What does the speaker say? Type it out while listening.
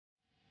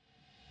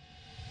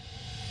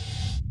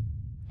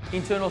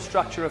internal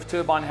structure of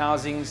turbine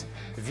housings,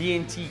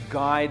 VNT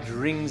guide,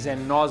 rings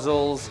and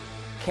nozzles.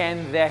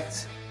 Can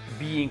that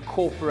be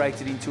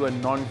incorporated into a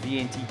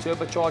non-VNT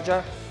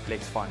turbocharger?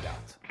 Let's find out.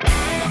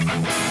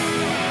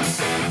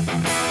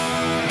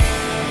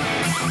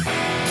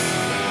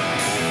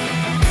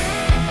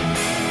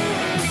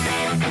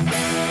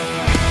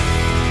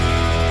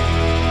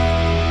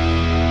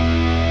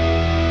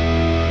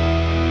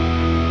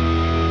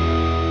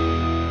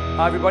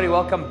 Hi everybody,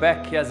 welcome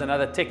back. Here's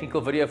another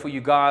technical video for you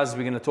guys.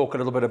 We're going to talk a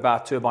little bit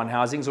about turbine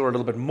housings, or a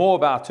little bit more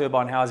about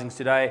turbine housings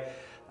today.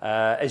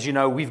 As you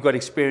know, we've got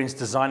experience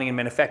designing and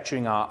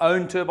manufacturing our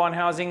own turbine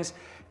housings,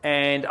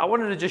 and I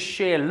wanted to just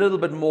share a little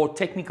bit more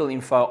technical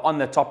info on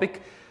the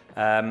topic.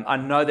 I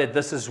know that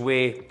this is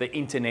where the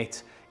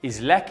internet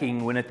is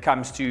lacking when it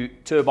comes to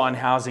turbine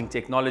housing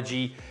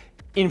technology,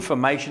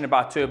 information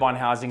about turbine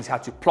housings, how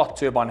to plot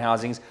turbine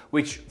housings,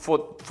 which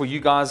for you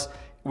guys,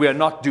 we are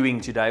not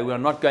doing today. We are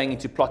not going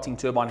into plotting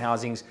turbine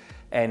housings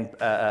and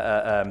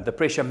the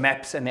pressure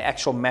maps and the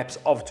actual maps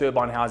of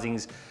turbine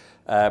housings.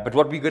 But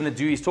what we're going to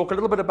do is talk a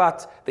little bit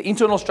about the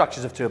internal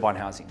structures of turbine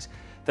housings.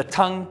 The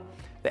tongue,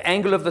 the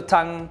angle of the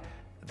tongue,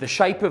 the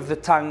shape of the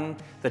tongue,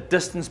 the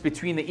distance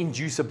between the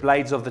inducer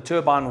blades of the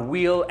turbine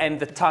wheel and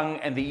the tongue,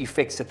 and the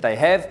effects that they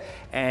have.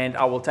 And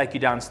I will take you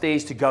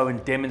downstairs to go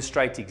and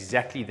demonstrate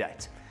exactly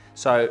that.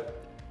 So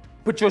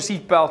put your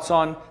seatbelts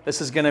on.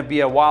 This is going to be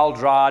a wild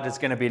ride. It's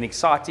going to be an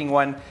exciting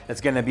one. It's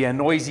going to be a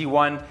noisy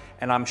one.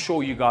 And I'm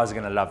sure you guys are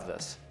going to love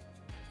this.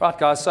 Right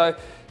guys, so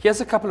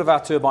here's a couple of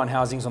our turbine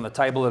housings on the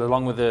table,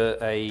 along with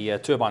a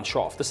turbine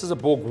shaft. This is a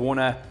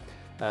Borg-Warner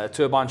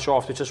turbine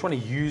shaft, which I just want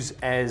to use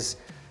as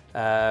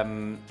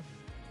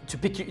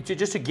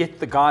just to get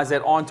the guys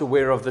that aren't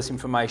aware of this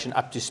information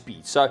up to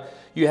speed. So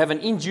you have an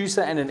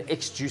inducer and an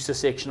exducer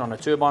section on a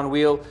turbine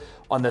wheel.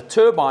 On the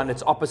turbine,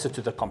 it's opposite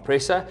to the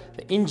compressor.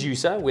 The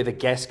inducer, where the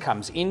gas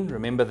comes in,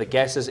 remember the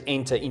gases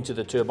enter into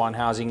the turbine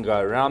housing, go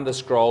around the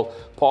scroll,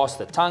 past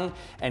the tongue,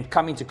 and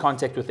come into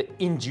contact with the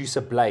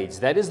inducer blades.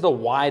 That is the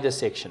wider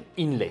section,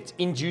 inlet.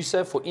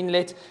 Inducer for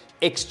inlet,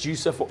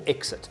 exducer for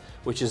exit,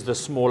 which is the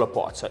smaller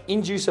part. So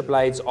inducer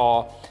blades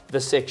are the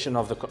section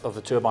of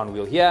the turbine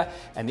wheel here,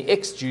 and the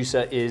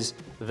exducer is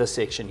the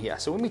section here.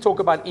 So when we talk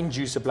about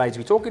inducer blades,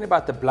 we're talking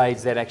about the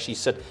blades that actually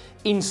sit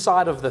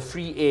inside of the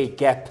free air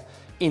gap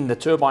in the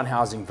turbine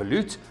housing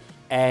volute,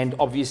 and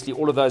obviously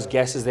all of those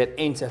gases that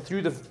enter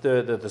through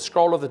the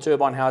scroll of the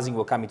turbine housing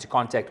will come into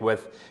contact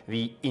with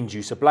the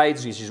inducer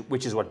blades,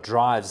 which is what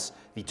drives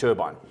the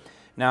turbine.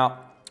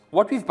 Now,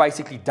 what we've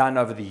basically done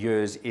over the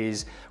years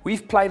is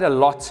we've played a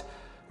lot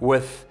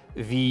with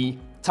the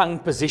tongue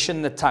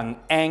position, the tongue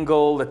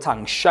angle, the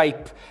tongue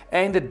shape,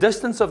 and the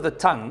distance of the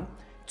tongue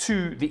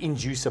to the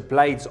inducer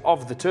blades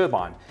of the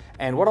turbine.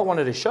 And what I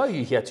wanted to show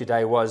you here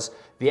today was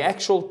the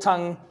actual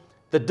tongue,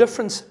 the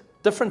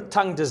different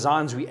tongue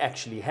designs we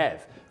actually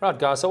have. Right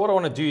guys, so what I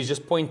want to do is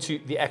just point to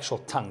the actual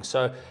tongue.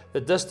 So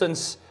the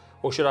distance,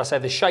 or should I say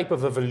the shape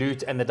of the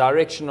volute, and the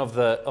direction of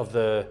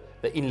the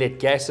inlet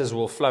gases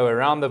will flow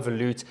around the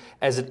volute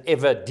as it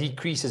ever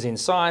decreases in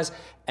size.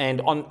 And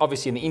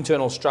obviously in the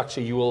internal structure,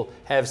 you will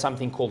have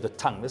something called the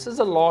tongue. This is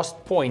the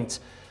last point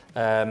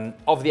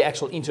of the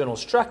actual internal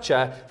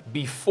structure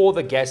before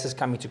the gases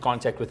come into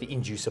contact with the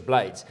inducer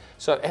blades.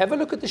 So have a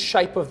look at the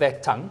shape of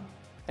that tongue,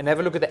 and have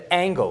a look at the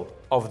angle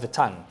of the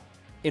tongue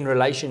in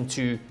relation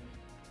to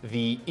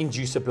the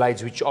inducer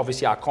blades, which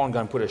obviously I can't go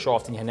and put a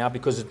shaft in here now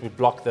because it would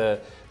block the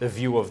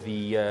view of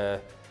the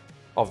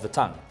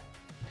tongue.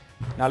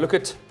 Now look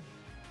at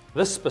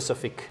this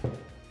specific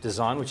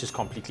design, which is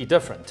completely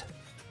different.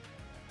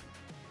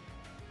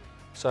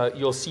 So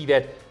you'll see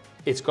that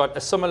it's got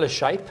a similar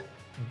shape,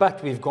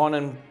 but we've gone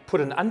and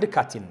put an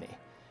undercut in there.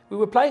 We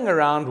were playing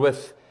around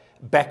with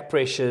back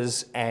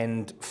pressures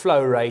and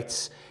flow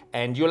rates,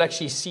 and you'll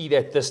actually see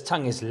that this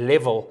tongue is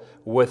level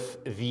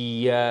with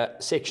the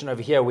section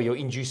over here where your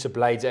inducer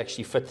blades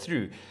actually fit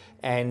through.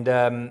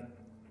 And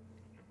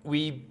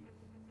we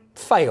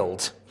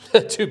failed,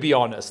 to be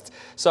honest.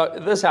 So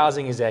this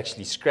housing is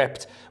actually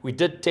scrapped. We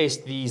did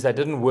test these, they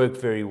didn't work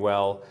very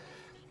well.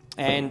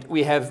 And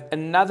we have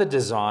another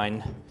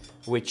design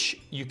which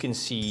you can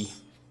see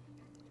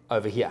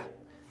over here.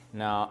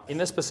 Now, in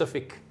this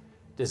specific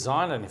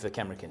design, and if the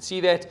camera can see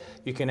that,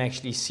 you can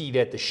actually see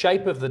that the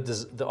shape of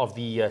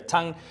the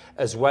tongue,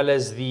 as well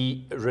as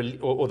the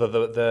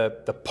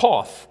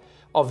path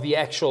of the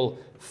actual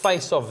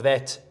face of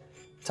that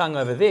tongue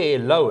over there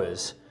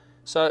lowers.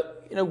 So,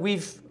 you know,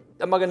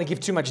 I'm not going to give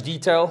too much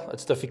detail.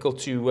 It's difficult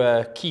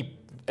to keep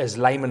as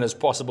layman as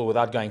possible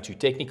without going too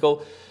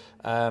technical.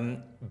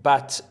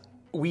 But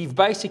we've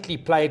basically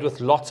played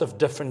with lots of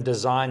different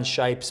design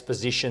shapes,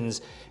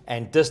 positions,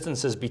 and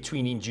distances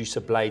between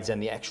inducer blades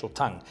and the actual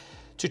tongue,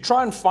 to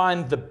try and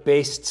find the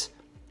best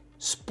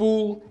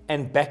spool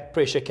and back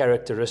pressure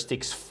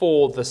characteristics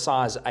for the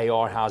size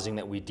AR housing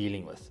that we're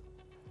dealing with.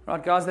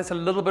 Right guys, that's a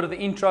little bit of the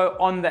intro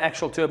on the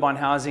actual turbine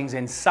housings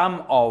and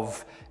some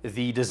of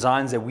the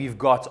designs that we've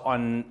got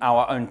on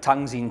our own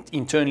tongues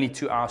internally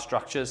to our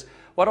structures.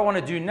 What I want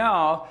to do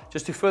now,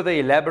 just to further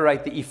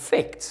elaborate the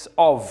effects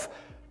of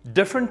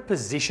different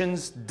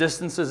positions,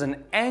 distances,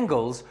 and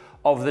angles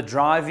of the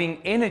driving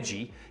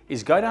energy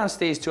is go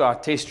downstairs to our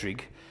test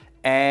rig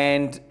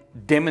and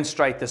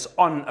demonstrate this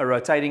on a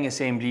rotating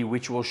assembly,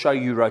 which will show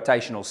you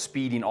rotational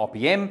speed in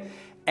RPM,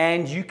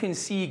 and you can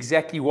see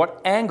exactly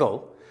what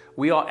angle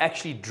we are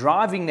actually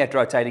driving that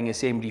rotating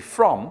assembly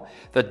from,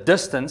 the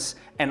distance,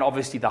 and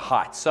obviously the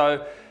height.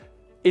 So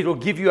it will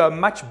give you a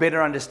much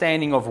better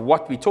understanding of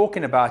what we're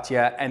talking about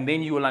here, and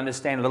then you will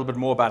understand a little bit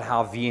more about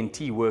how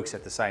VNT works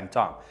at the same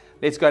time.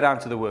 Let's go down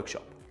to the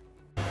workshop.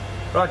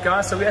 Right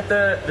guys, so we're at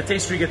the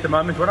test rig at the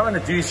moment. What I'm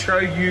going to do is show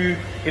you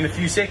in a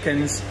few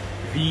seconds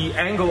the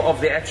angle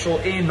of the actual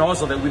air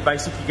nozzle that we're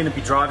basically going to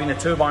be driving a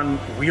turbine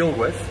wheel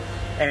with,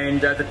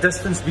 and the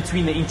distance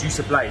between the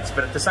inducer blades.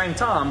 But at the same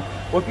time,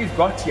 what we've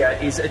got here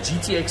is a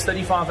GTX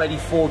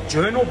 3584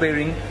 journal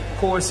bearing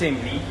core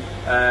assembly.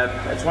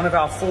 It's one of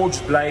our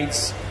forged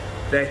blades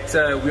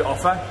that we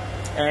offer,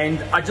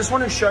 and I just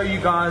want to show you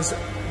guys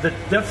the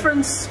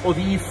difference or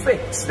the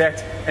effects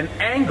that an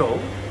angle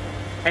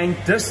and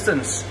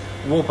distance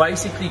will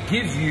basically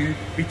give you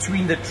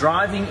between the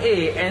driving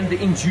air and the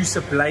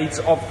inducer blades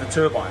of the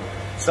turbine.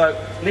 So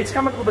let's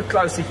come a little bit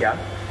closer here,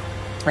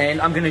 and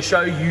I'm going to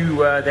show you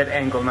that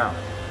angle now.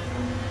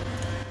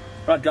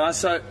 Right guys,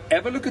 so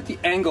have a look at the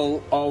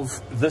angle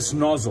of this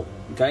nozzle,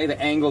 okay?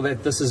 The angle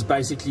that this is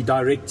basically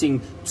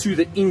directing to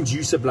the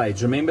inducer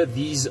blades. Remember,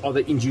 these are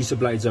the inducer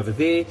blades over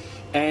there,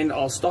 and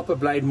I'll stop a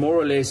blade more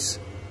or less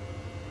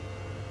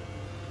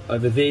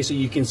over there so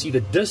you can see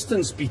the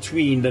distance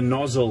between the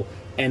nozzle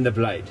and the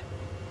blade.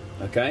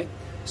 Okay,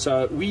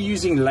 so we're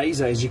using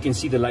laser, as you can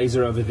see the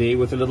laser over there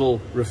with a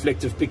little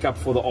reflective pickup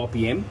for the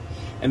RPM.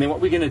 And then what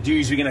we're going to do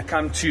is we're going to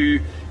come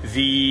to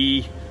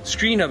the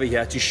screen over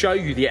here to show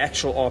you the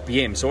actual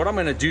RPM. So what I'm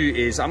going to do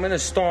is I'm going to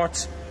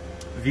start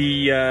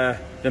the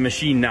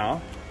machine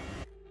now.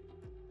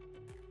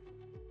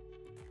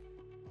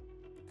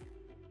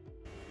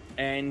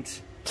 And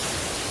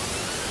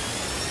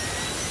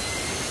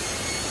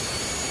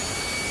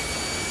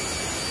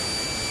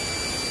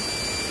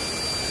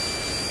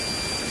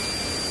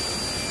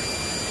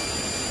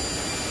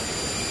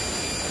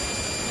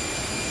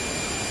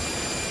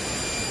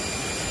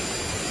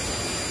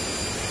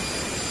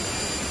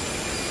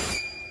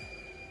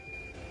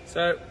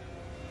so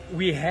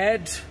we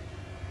had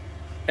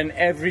an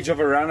average of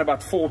around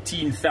about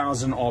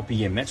 14,000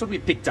 RPM. That's what we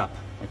picked up,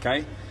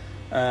 okay?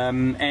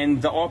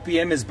 And the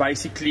RPM is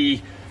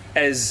basically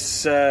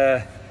as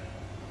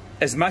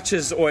much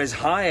as or as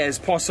high as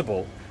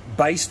possible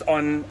based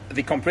on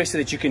the compressor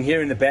that you can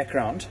hear in the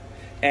background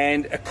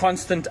and a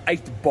constant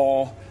 8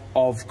 bar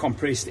of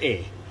compressed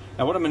air.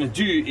 Now what I'm going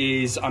to do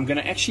is I'm going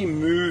to actually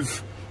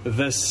move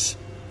this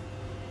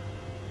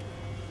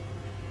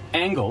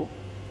angle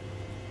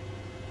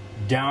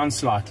down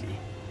slightly.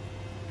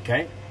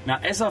 Okay, now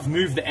as I've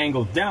moved the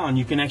angle down,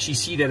 you can actually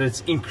see that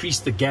it's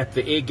increased the gap,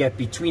 the air gap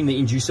between the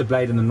inducer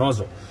blade and the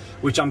nozzle,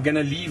 which I'm going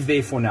to leave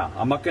there for now.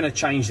 I'm not going to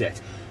change that.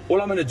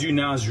 All I'm going to do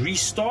now is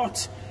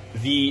restart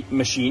the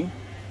machine,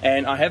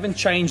 and I haven't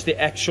changed the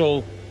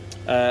actual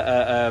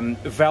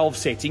valve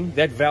setting.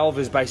 That valve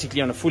is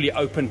basically on a fully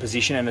open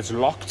position and it's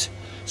locked,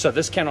 so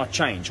this cannot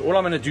change. All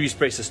I'm going to do is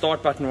press the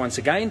start button once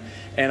again,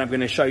 and I'm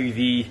going to show you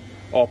the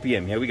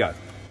RPM. Here we go.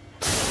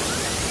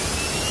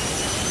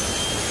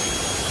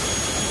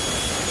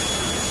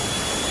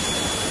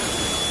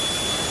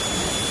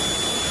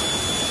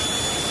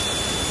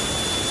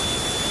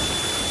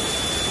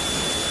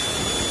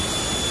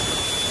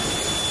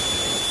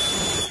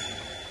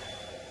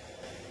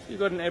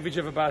 You've got an average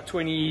of about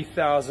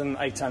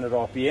 20,800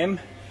 RPM,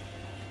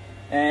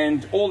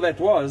 and all that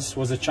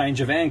was a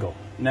change of angle.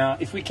 Now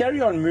if we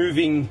carry on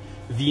moving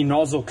the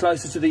nozzle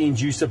closer to the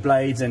inducer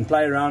blades and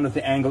play around with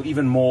the angle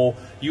even more,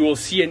 you will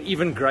see an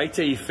even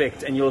greater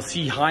effect, and you'll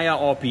see higher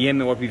RPM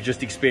than what we've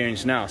just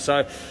experienced now.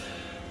 So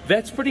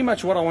that's pretty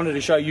much what I wanted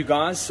to show you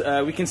guys.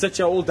 We can sit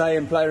here all day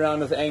and play around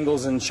with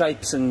angles and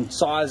shapes and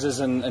sizes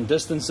and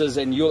distances,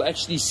 and you'll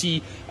actually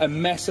see a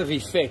massive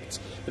effect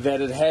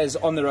that it has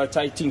on the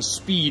rotating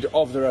speed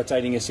of the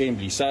rotating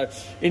assembly. So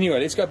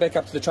anyway, let's go back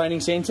up to the training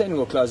center and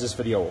we'll close this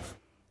video off.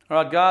 All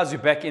right guys, we're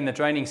back in the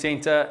training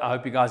center. I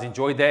hope you guys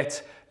enjoyed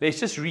that. Let's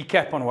just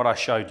recap on what I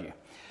showed you.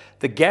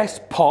 The gas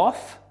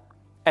path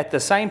at the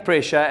same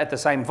pressure, at the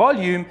same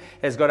volume,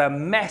 has got a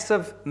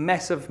massive,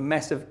 massive,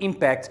 massive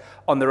impact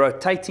on the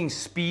rotating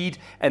speed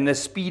and the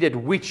speed at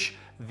which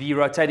the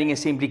rotating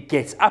assembly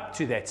gets up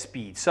to that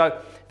speed. So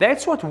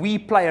that's what we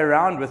play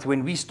around with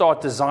when we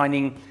start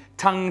designing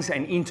tongues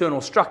and internal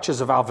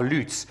structures of our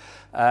volutes.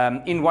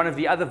 In one of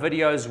the other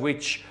videos,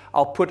 which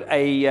I'll put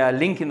a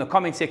link in the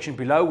comment section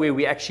below, where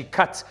we actually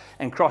cut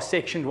and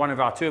cross-sectioned one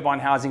of our turbine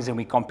housings and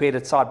we compared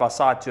it side by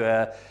side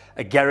to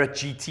a Garrett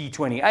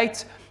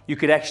GT28, you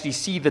could actually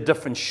see the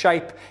different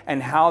shape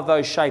and how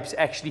those shapes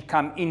actually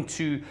come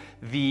into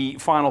the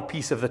final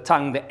piece of the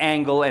tongue, the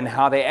angle, and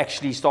how they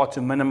actually start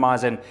to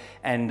minimize and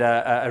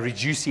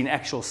reduce in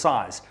actual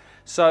size.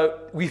 So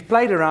we've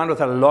played around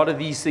with a lot of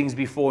these things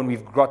before, and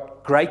we've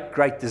got great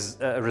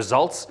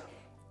results.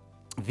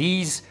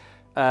 These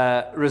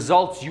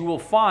results you will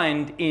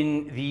find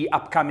in the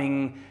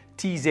upcoming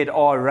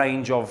TZR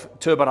range of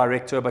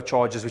TurboDirect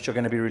turbochargers, which are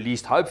going to be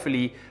released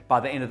hopefully by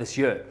the end of this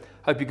year.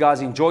 Hope you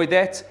guys enjoyed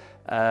that.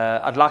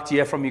 I'd like to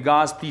hear from you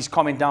guys. Please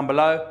comment down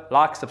below,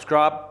 like,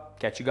 subscribe.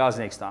 Catch you guys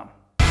next time.